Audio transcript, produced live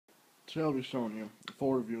Today I'll be showing you a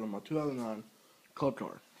full review of my 2009 club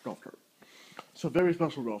car, golf cart. It's a very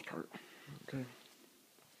special golf cart. Okay,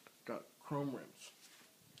 got chrome rims,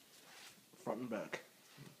 front and back,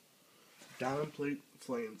 diamond plate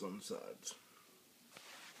flames on the sides,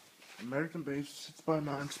 American bass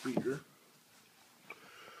 6x9 speaker,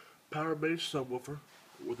 power bass subwoofer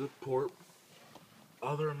with a port,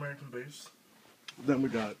 other American bass. Then we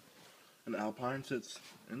got an Alpine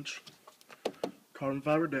 6-inch carbon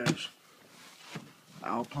fiber dash,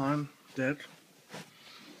 Alpine deck,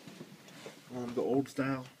 the old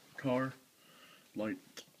style car light,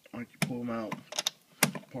 like you pull them out,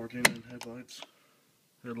 parking and headlights,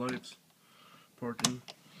 parking,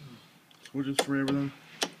 switches for everything,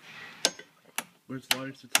 which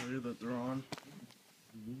lights to tell you that they're on.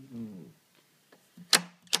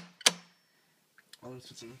 All this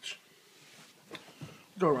is inch.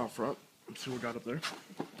 Go around front and see what we got up there.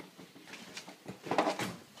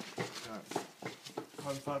 Got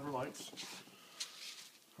carbon fiber lights,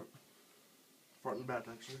 front and back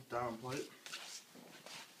actually, diamond plate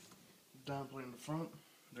in the front.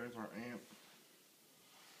 There's our amp,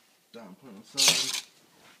 diamond plate on the side.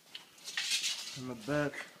 In the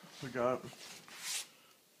back we got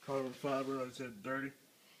carbon fiber, like I said, dirty.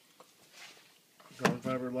 Carbon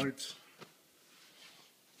fiber lights.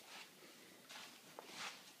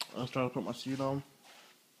 I was trying to put my seat on.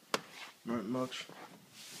 Not much.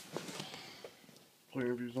 Play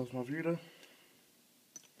reviews on my Vita.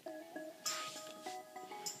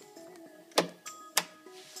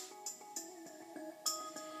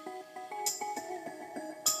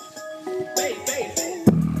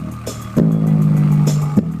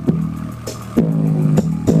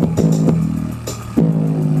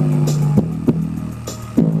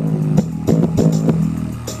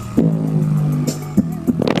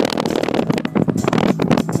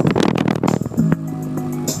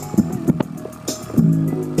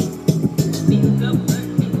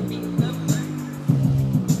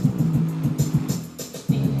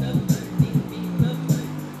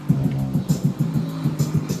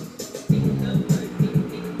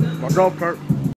 My golf cart.